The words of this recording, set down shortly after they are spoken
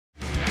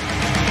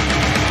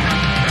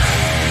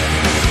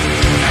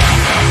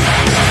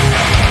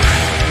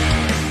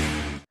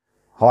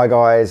Hi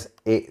guys,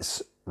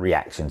 it's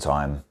reaction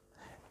time.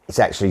 It's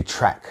actually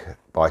track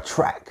by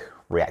track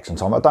reaction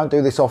time. I don't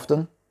do this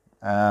often.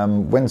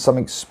 When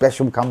something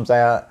special comes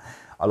out,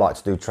 I like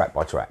to do track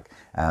by track.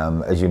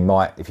 As you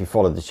might, if you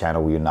follow the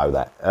channel, you know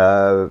that.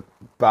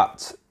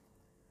 But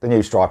the new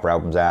Stryper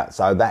album's out,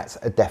 so that's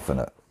a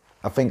definite.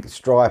 I think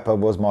Stryper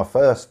was my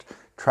first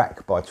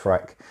track by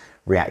track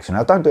reaction.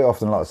 I don't do it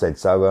often, like I said,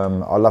 so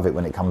I love it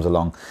when it comes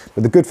along.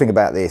 But the good thing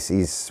about this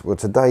is, well,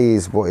 today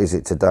is, what is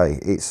it today?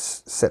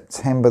 It's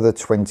September the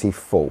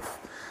 24th.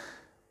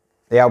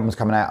 The album's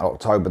coming out on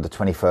October the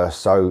 21st,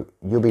 so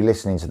you'll be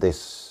listening to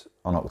this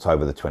on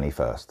October the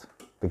 21st,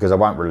 because I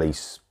won't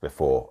release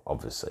before,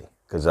 obviously,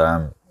 because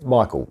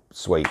Michael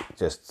Sweet,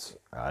 just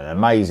an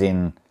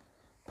amazing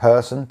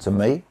person to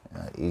me.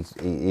 He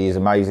is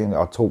amazing.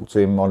 I talk to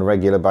him on a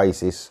regular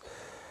basis.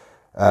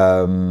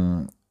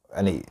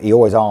 And he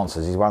always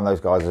answers. He's one of those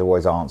guys that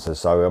always answers.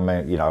 So, I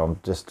mean, you know, I'm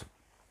just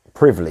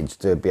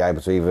privileged to be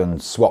able to even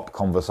swap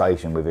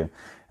conversation with him.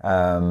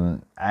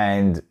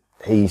 And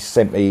he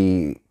sent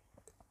me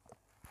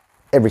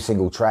every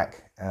single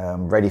track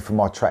ready for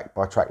my track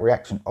by track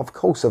reaction. Of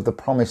course, of the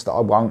promise that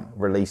I won't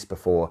release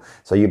before.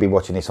 So you'll be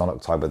watching this on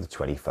October the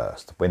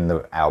 21st when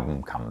the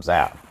album comes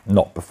out,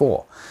 not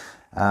before.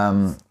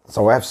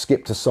 So I have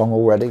skipped a song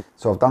already.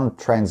 So I've done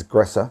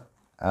Transgressor.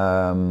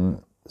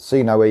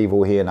 See No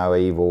Evil, Hear No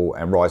Evil,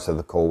 and Rise to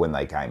the Call when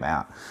they came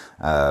out.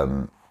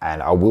 And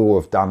I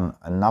will have done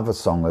another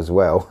song as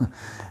well,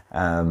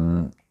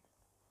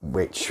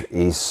 which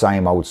is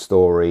Same Old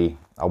Story.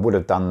 I would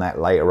have done that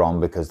later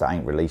on because that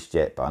ain't released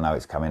yet, but I know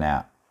it's coming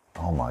out.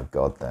 Oh my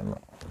God, then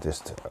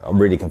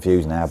I'm really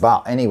confused now.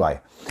 But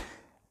anyway,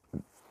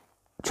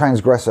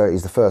 Transgressor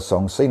is the first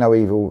song. See No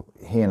Evil,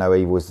 Hear No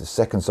Evil is the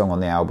second song on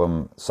the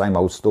album. Same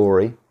Old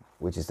Story,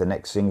 which is the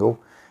next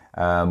single.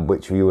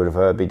 Which you would have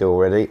heard me do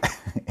already,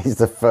 is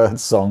the third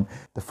song.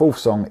 The fourth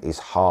song is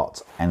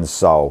Heart and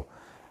Soul.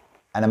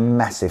 And a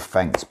massive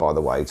thanks, by the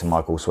way, to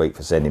Michael Sweet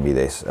for sending me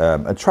this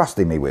and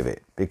trusting me with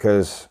it,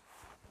 because,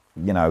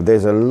 you know,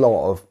 there's a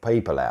lot of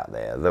people out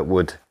there that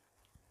would,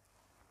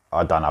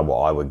 I don't know what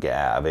I would get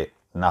out of it,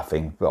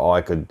 nothing, but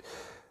I could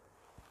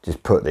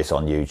just put this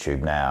on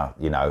YouTube now,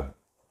 you know,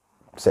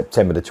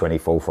 September the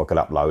 24th, I could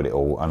upload it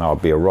all and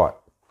I'd be a right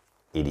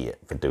idiot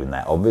for doing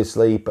that,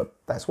 obviously, but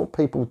that's what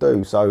people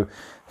do. So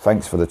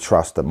thanks for the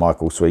trust that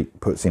Michael Sweet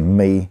puts in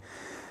me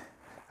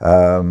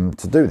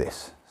to do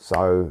this.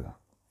 So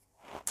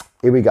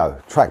here we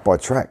go, track by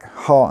track,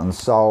 Heart and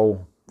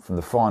Soul from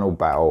the Final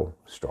Battle,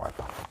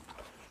 Stryper.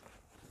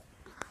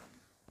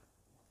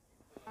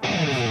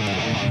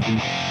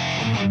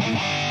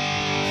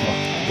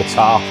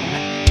 Guitar.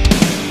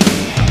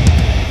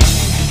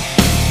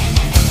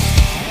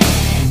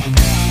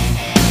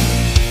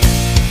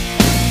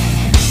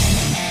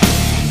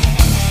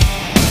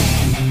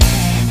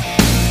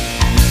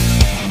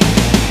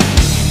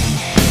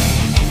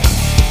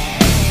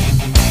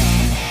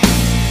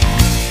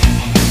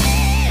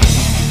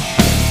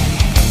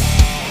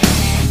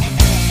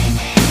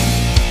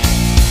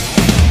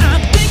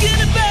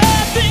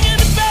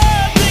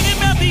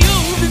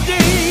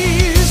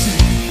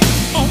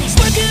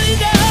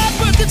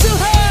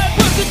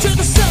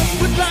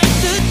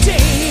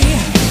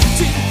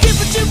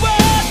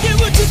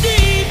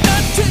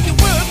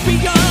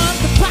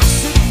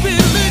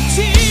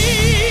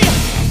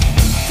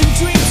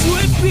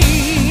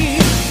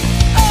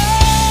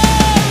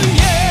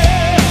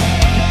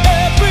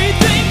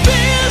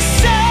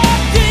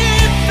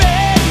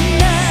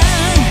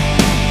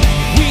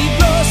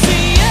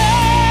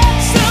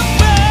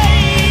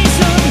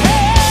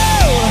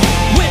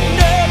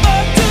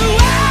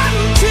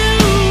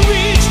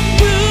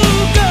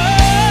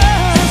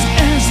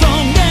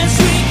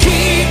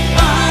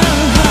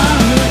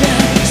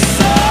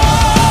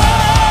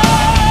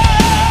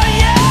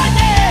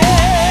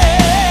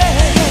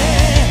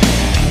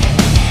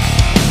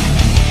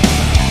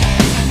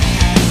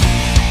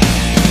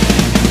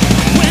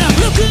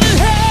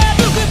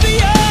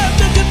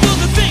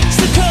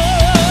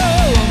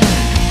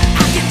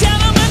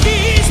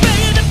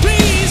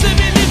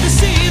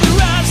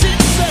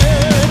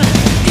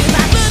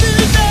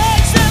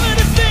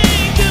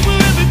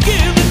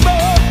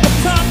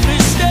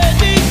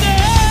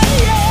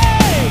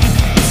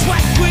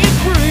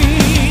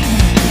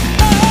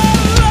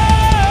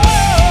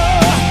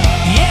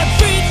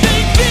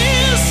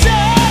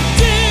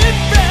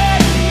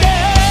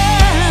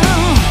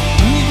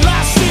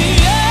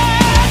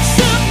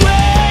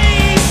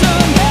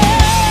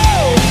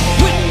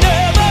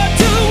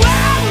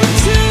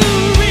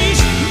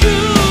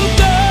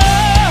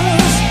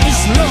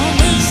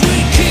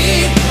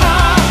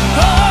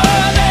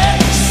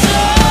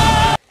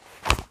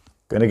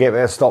 Gonna give it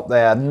a stop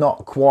there,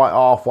 not quite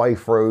halfway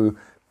through,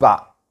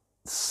 but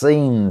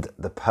seemed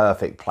the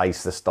perfect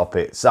place to stop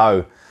it.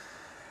 So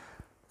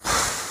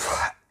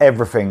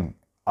everything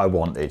I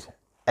wanted,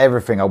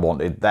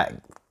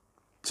 that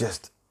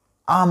just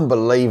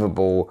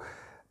unbelievable,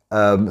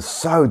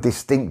 so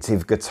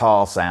distinctive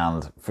guitar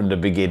sound from the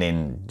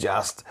beginning.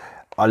 Just,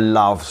 I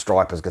love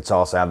Stryper's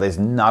guitar sound. There's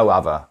no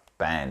other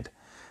band.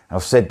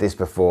 I've said this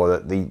before,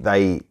 that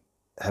they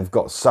have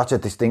got such a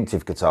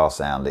distinctive guitar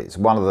sound. It's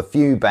one of the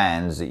few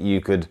bands that you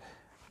could,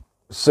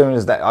 as soon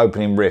as that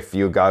opening riff,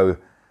 you go,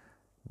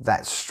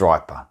 that's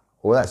Stryper,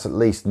 or that's at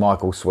least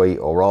Michael Sweet,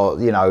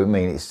 or you know, I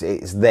mean,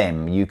 it's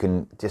them. You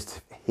can just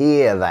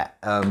hear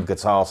that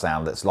guitar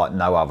sound that's like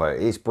no other.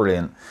 It's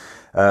brilliant.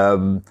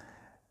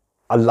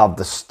 I love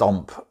the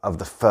stomp of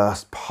the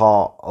first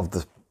part of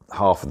the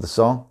half of the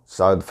song.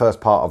 So the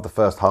first part of the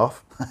first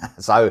half.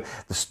 So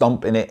the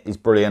stomp in it is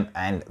brilliant,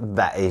 and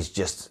that is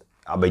just,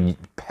 I mean,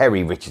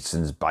 Perry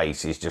Richardson's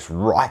bass is just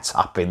right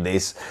up in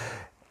this,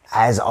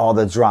 as are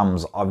the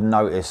drums. I've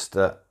noticed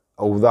that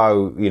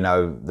although, you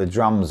know, the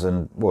drums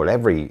and, well,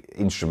 every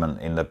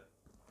instrument in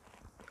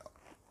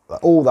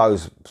all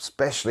those,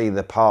 especially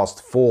the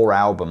past 4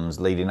 albums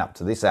leading up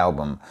to this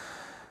album,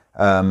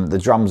 the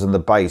drums and the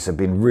bass have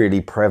been really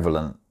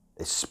prevalent,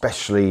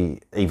 especially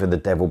even The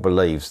Devil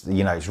Believes.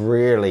 You know, it's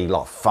really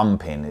like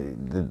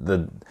thumping.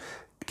 The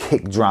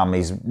kick drum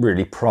is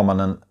really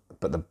prominent,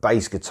 but the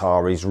bass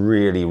guitar is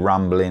really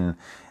rumbling,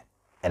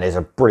 and there's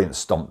a brilliant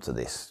stomp to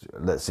this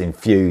that's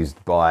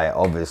infused by,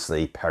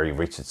 obviously, Perry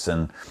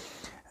Richardson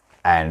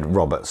and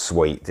Robert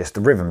Sweet. Just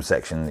the rhythm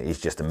section is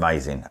just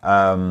amazing.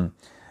 I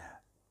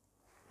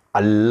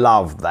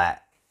love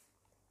that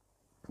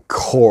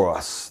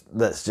chorus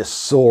that's just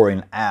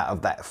soaring out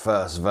of that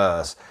first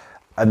verse,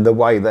 and the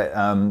way that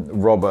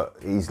Robert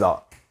is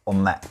like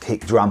on that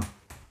kick drum,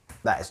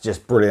 that's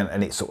just brilliant,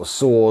 and it sort of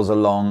soars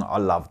along. I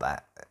love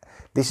that.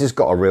 This has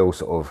got a real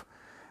sort of,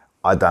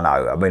 I don't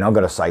know, I mean, I'm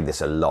going to say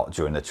this a lot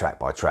during the track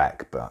by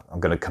track, but I'm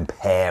going to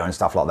compare and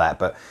stuff like that,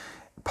 but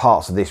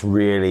parts of this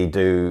really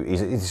do,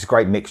 it's a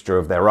great mixture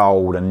of their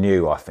old and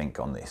new, I think,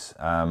 on this.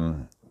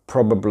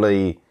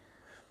 Probably,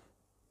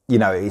 you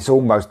know, it's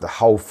almost the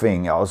whole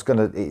thing.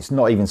 It's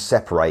not even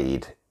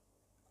separated,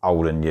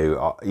 old and new.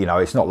 You know,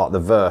 it's not like the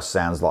verse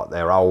sounds like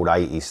their old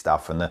 80s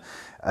stuff and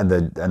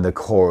the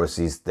chorus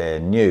is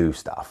their new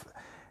stuff.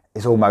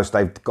 It's almost,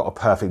 they've got a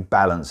perfect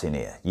balance in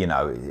here. You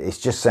know, it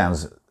just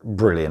sounds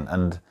brilliant,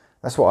 and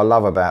that's what I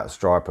love about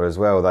Stryper as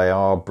well. They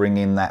are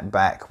bringing that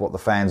back, what the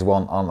fans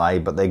want, aren't they?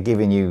 But they're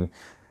giving you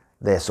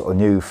their sort of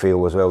new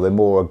feel as well, their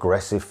more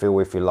aggressive feel,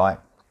 if you like.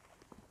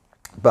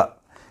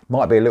 But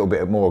might be a little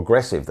bit more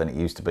aggressive than it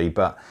used to be,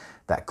 but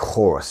that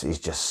chorus is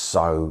just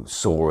so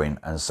soaring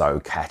and so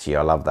catchy.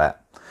 I love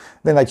that.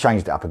 Then they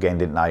changed it up again,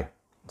 didn't they?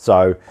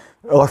 So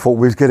I thought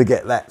we was going to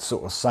get that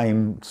sort of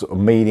same sort of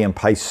medium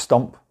pace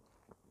stomp,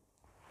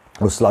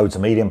 or slow to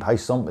medium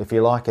pace stomp, if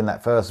you like, in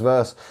that first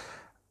verse.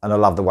 And I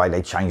love the way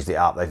they changed it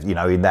up. They've, you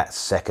know, in that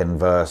second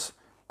verse,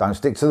 don't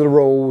stick to the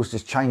rules,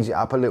 just change it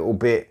up a little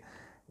bit,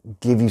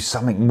 give you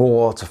something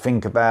more to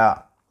think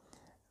about.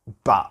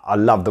 But I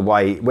love the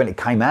way, when it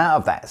came out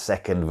of that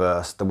second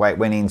verse, the way it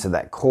went into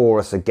that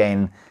chorus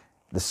again,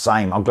 the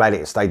same. I'm glad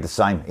it stayed the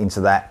same into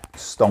that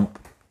stomp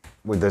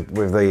with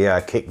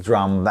the kick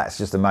drum. That's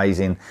just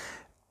amazing.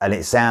 And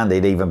it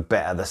sounded even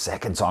better the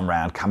second time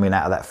round, coming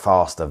out of that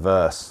faster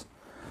verse.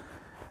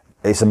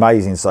 It's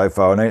amazing so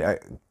far. And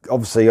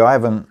obviously I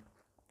haven't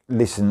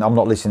listened, I'm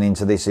not listening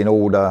to this in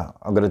order.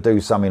 I'm going to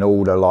do some in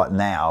order like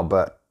now,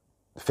 but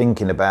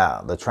thinking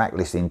about the track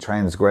listing,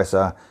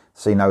 Transgressor,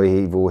 See No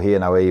Evil, Hear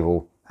No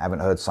Evil, haven't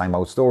heard Same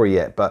Old Story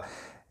yet, but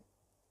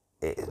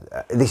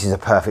this is a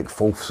perfect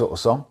fourth sort of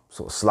song,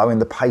 sort of slowing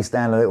the pace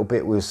down a little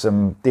bit with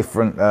some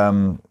different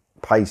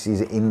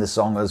paces in the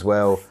song as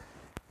well.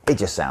 It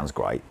just sounds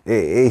great.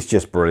 It's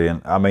just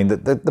brilliant. I mean,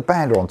 the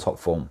band are on top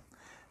form.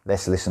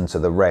 Let's listen to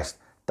the rest.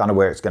 Don't know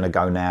where it's going to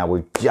go now.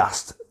 We've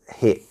just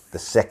hit the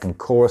second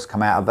chorus,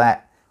 come out of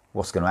that.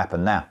 What's going to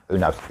happen now? Who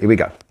knows? Here we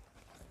go.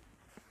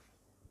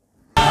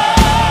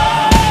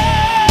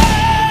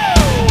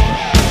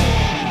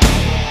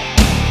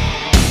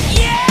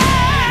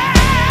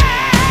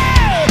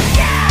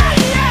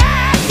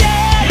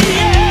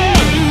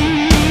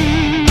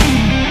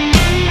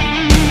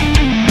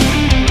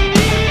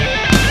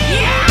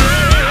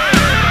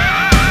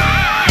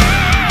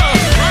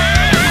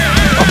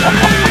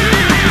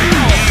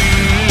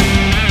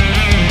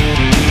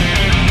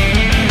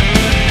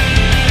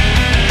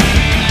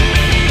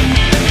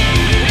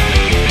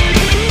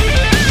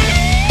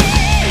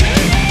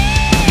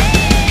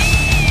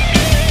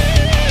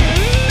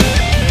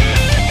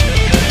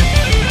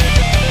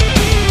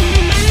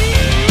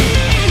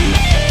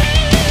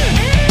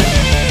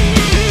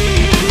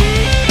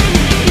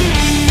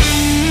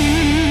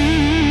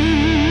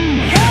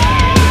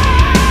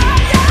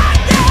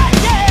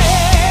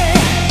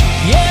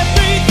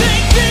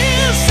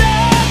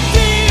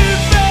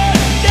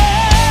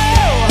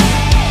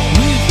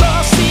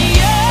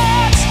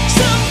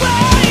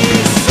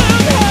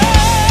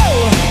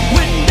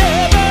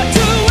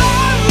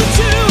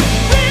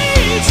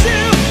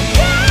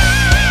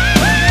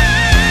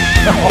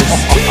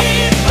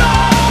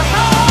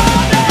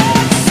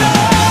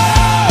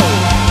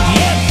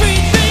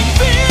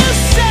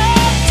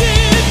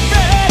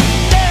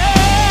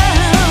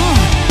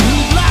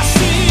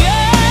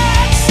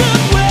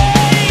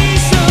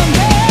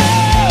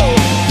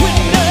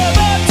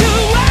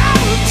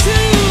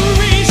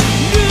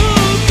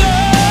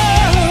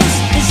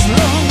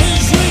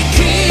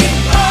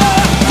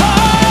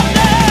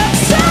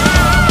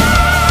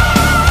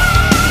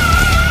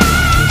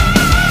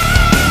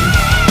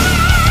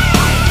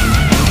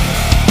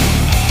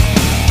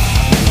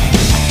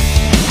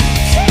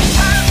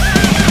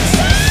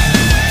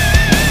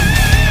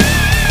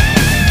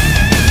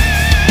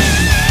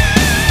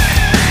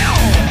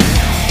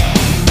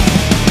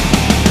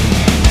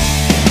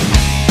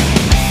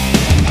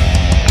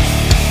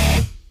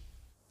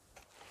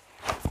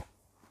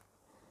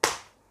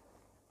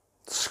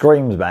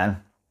 screams, man.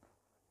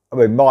 I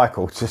mean,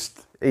 Michael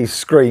just, he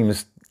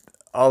screams.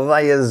 Are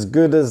they as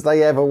good as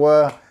they ever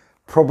were?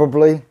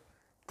 Probably,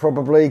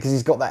 because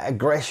he's got that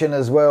aggression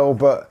as well,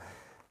 but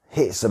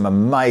hit some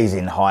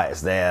amazing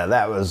heights there.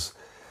 That was,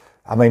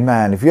 I mean,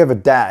 man, if you ever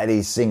doubted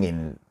his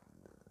singing,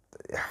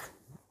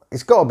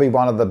 it's got to be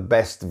one of the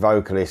best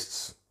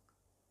vocalists,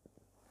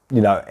 you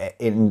know,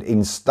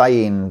 in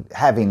staying,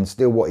 having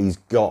still what he's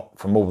got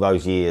from all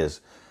those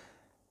years.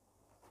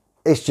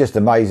 It's just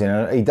amazing,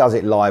 and he does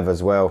it live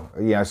as well,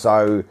 you know,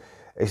 so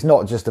it's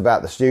not just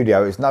about the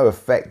studio, it's no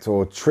effect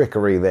or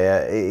trickery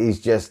there,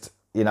 he's just,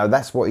 you know,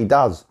 that's what he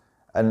does,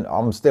 and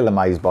I'm still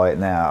amazed by it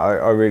now,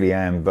 I really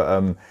am.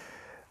 But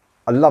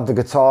I love the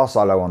guitar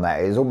solo on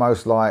that. It's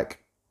almost like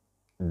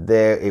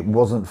it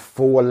wasn't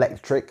full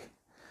electric.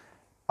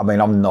 I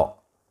mean, I'm not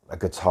a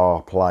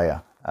guitar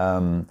player,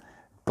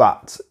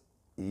 but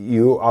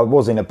I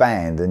was in a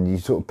band, and you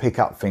sort of pick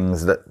up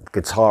things that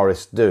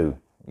guitarists do,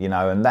 you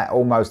know, and that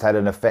almost had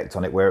an effect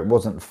on it where it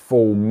wasn't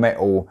full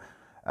metal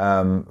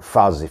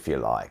fuzz, if you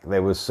like.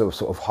 There was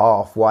sort of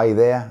halfway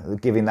there,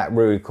 giving that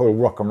really cool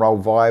rock and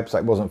roll vibe, so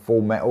it wasn't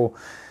full metal,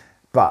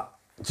 but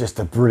just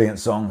a brilliant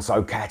song,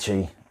 so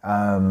catchy.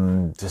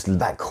 Just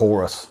that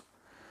chorus,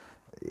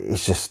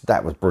 it's just,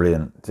 that was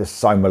brilliant, just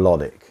so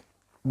melodic.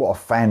 What a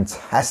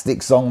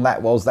fantastic song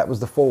that was. That was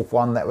the fourth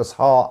one. That was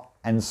Heart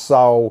and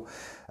Soul.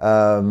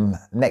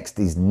 Next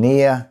is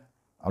Near.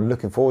 I'm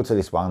looking forward to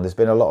this one. There's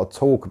been a lot of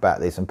talk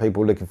about this, and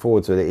people are looking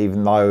forward to it,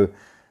 even though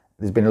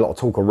there's been a lot of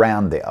talk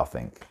around it, I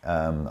think.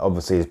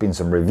 Obviously, there's been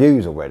some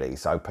reviews already,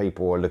 so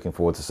people are looking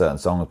forward to certain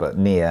songs, but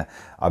Near,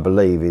 I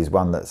believe, is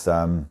one that's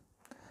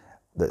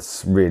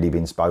really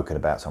been spoken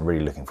about, so I'm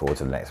really looking forward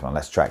to the next one.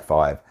 That's track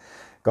 5.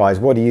 Guys,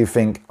 what do you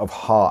think of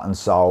Heart and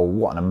Soul?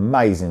 What an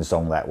amazing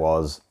song that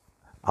was.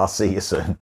 I'll see you soon.